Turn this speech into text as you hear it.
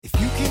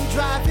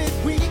drive it,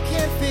 we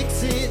can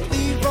fix it.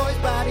 Leroy's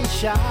Body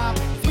Shop.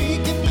 We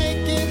can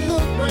make it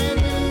look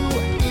brand new.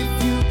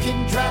 If you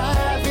can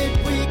drive it,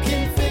 we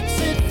can fix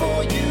it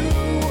for you.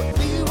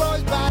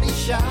 Leroy's Body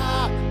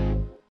Shop.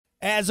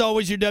 As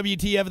always, your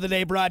WTF of the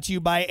day brought to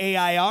you by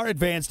AIR,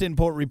 Advanced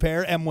Import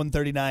Repair,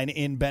 M139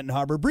 in Benton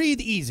Harbor.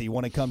 Breathe easy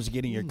when it comes to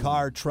getting your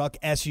car, truck,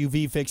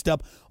 SUV fixed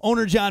up.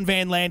 Owner John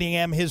Van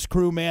Landingham, his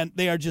crew, man,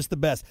 they are just the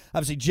best.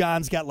 Obviously,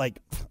 John's got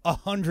like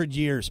 100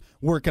 years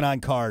working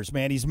on cars,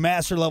 man. He's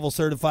master level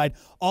certified.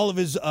 All of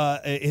his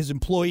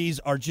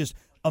employees are just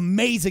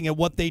amazing at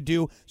what they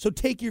do. So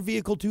take your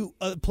vehicle to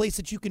a place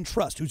that you can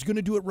trust, who's going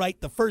to do it right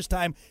the first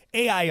time.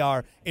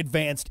 AIR,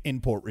 Advanced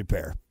Import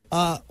Repair.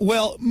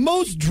 Well,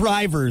 most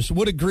drivers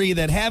would agree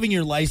that having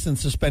your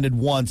license suspended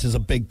once is a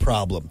big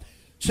problem.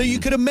 So you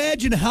could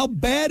imagine how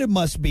bad it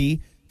must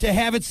be to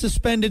have it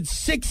suspended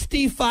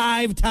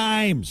 65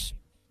 times.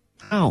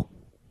 Ow.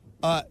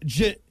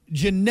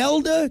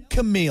 Janelda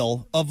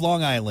Camille of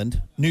Long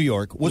Island, New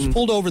York, was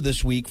pulled over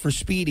this week for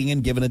speeding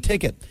and given a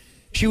ticket.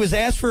 She was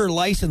asked for her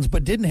license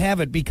but didn't have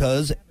it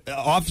because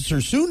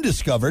officers soon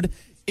discovered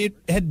it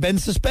had been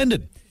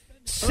suspended.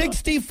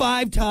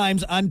 65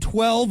 times on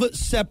 12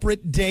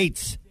 separate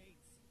dates.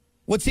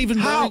 Hold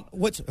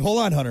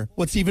on, Hunter.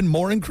 What's even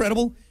more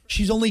incredible?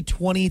 She's only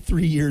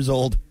 23 years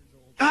old.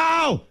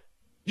 Ow!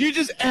 You're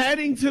just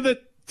adding to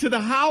the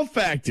how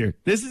factor.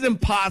 This is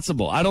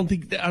impossible. I don't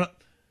think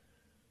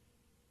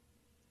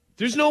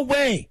there's no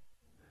way.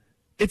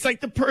 It's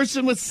like the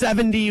person with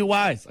 7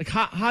 DUIs. Like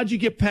how'd you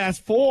get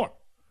past 4?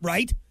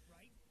 Right?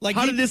 Like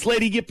how did this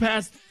lady get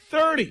past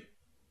 30?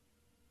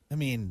 I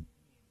mean,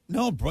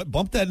 no,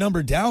 bump that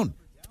number down.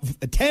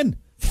 10.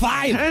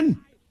 5. 10.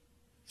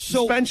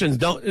 So, suspensions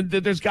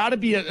there's got to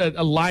be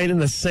a line in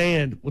the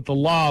sand with the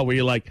law where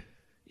you're like,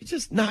 you're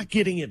just not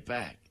getting it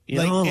back.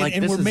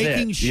 And we're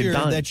making sure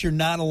that you're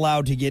not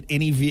allowed to get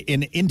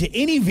into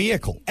any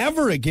vehicle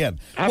ever again.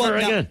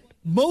 Again.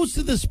 Most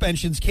of the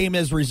suspensions came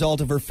as a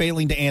result of her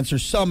failing to answer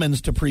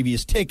summons to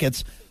previous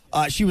tickets.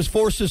 She was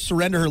forced to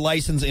surrender her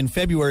license in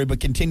February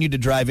but continued to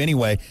drive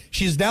anyway.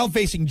 She is now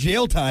facing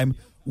jail time,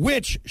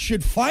 which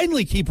should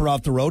finally keep her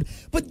off the road.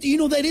 But,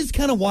 that is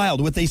kind of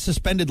wild with a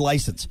suspended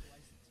license.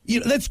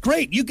 That's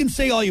great. You can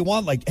say all you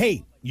want, like,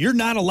 hey, you're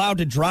not allowed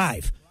to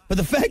drive. But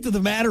the fact of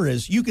the matter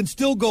is you can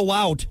still go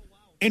out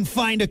and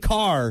find a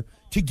car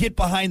to get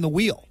behind the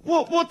wheel.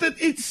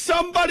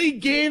 Somebody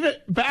gave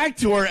it back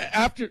to her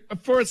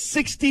for a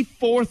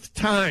 64th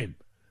time.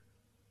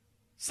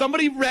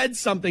 Somebody read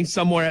something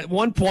somewhere at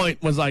one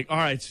point, was like, all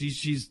right,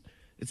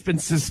 it's been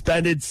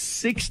suspended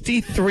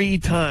 63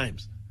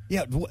 times.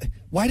 Yeah,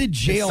 why did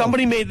jail...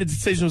 Somebody made the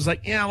decision, was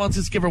like, yeah, let's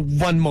just give her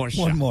one more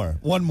shot.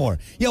 One more.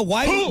 Yeah,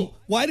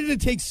 why did it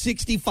take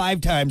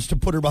 65 times to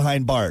put her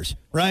behind bars,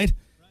 right?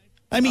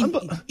 I mean,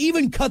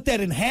 even cut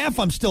that in half,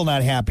 I'm still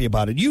not happy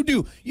about it. You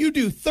do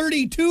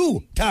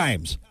 32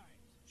 times.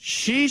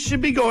 She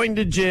should be going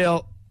to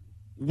jail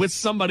with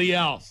somebody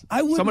else.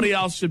 Somebody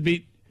else should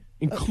be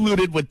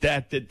included with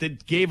that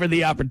gave her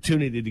the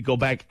opportunity to go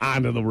back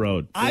onto the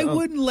road. I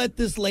wouldn't let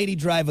this lady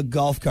drive a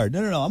golf cart. No.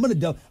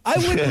 I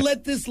wouldn't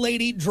let this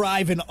lady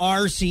drive an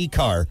RC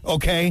car,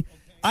 okay?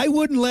 I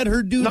wouldn't let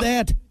her do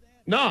that.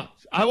 No,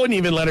 I wouldn't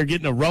even let her get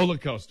in a roller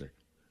coaster.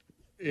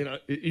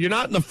 You're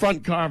not in the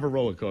front car of a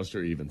roller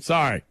coaster even.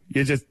 Sorry.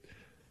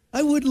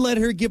 I wouldn't let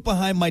her get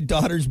behind my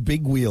daughter's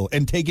big wheel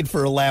and take it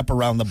for a lap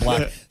around the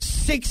block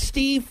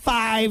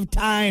 65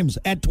 times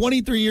at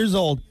 23 years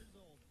old.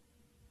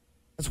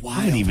 That's wild.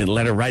 I wouldn't even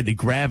let her ride the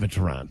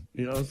Gravitron.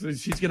 So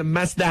she's going to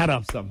mess that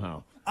up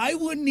somehow. I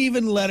wouldn't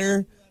even let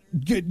her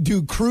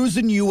do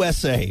Cruisin'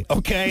 USA,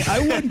 okay?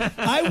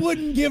 I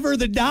wouldn't give her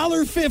the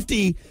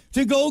 $1.50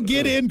 to go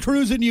get in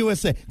Cruisin'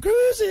 USA.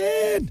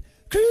 Cruisin'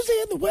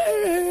 the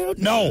world.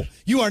 No,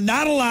 you are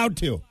not allowed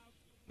to.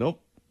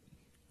 Nope.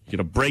 You're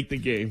going to break the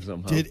game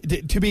somehow.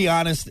 To be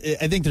honest,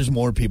 I think there's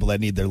more people that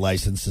need their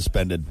license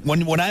suspended.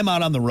 When I'm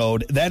out on the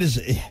road, that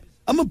is...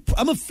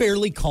 I'm a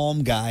fairly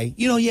calm guy.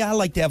 I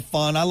like to have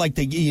fun. I like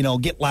to,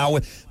 get loud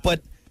with,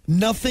 but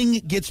nothing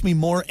gets me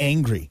more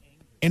angry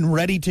and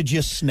ready to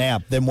just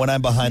snap than when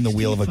I'm behind the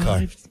wheel of a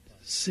car.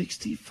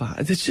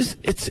 65.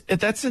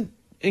 That's an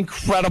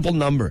incredible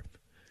number.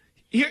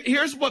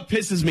 Here's what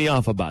pisses me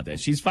off about that.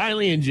 She's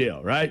finally in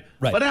jail, right?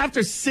 Right. But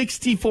after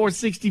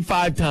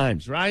 65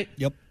 times, right?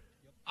 Yep.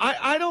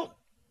 I don't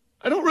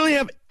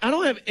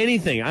have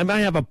anything. I might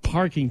have a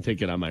parking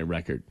ticket on my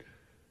record.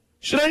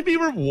 Should I be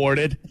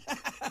rewarded?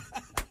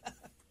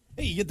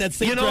 Hey, you get that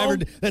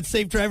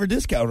safe driver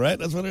discount, right?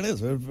 That's what it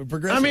is.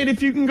 Progressive. I mean,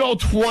 if you can go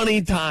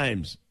 20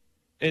 times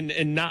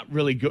and not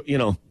really go,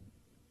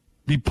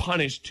 be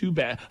punished too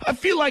bad, I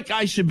feel like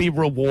I should be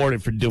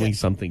rewarded for doing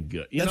something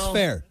good. That's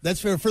fair. That's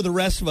fair for the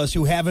rest of us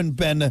who haven't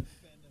been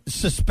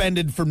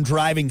suspended from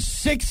driving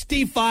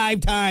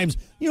 65 times.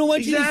 You know what?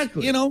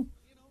 Exactly.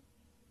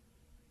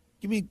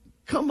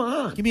 Come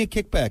on. Give me a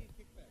kickback.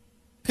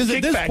 Because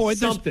at this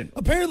point,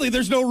 apparently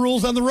there's no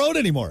rules on the road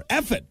anymore.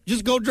 F it.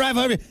 Just go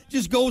drive.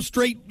 Just go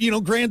straight,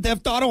 Grand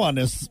Theft Auto on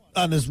this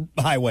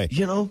highway.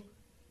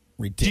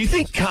 Ridiculous. Do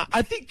you think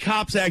I think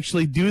cops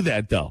actually do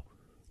that, though?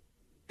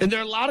 And there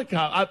are a lot of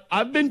cops.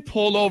 I've been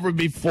pulled over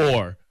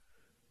before,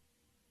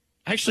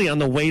 actually on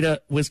the way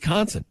to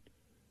Wisconsin.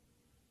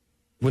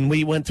 When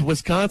we went to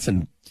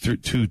Wisconsin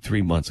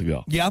 3 months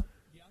ago. Yeah.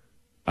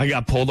 I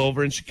got pulled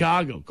over in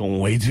Chicago, going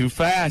way too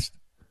fast.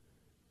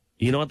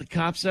 You know what the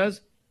cop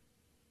says?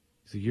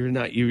 So you're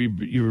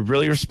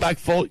really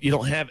respectful. You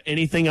don't have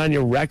anything on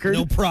your record.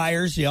 No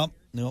priors. Yep.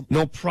 Nope.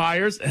 No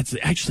priors. That's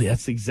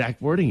the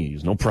exact wording you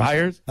use. No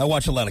priors. I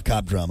watch a lot of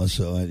cop dramas,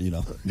 so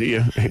Do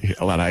you?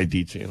 A lot of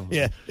ID channels.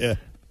 Yeah.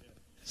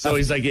 So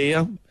he's like,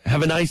 yeah,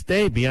 have a nice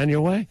day. Be on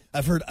your way.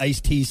 I've heard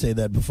Ice-T say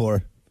that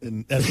before.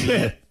 And that's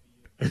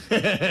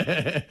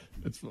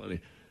That's funny.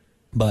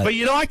 But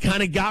I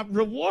kind of got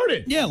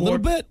rewarded. yeah, a little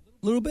bit.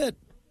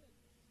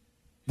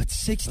 But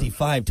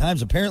 65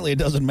 times, apparently it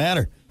doesn't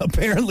matter.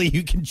 Apparently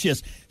you can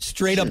just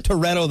straight up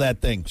Toretto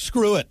that thing.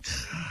 Screw it.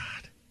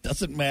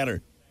 Doesn't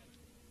matter.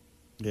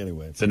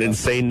 Anyway. It's an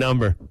insane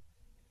number.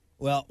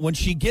 Well, when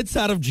she gets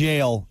out of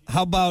jail,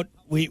 how about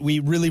we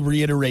really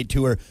reiterate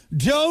to her,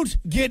 don't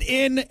get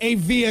in a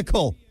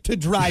vehicle to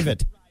drive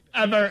it.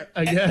 Ever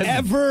again.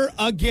 Ever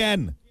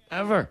again.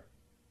 Ever.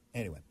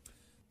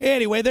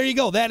 Anyway, there you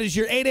go. That is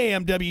your 8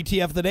 a.m.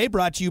 WTF of the day,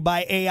 brought to you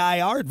by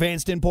AIR,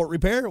 Advanced Import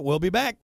Repair. We'll be back.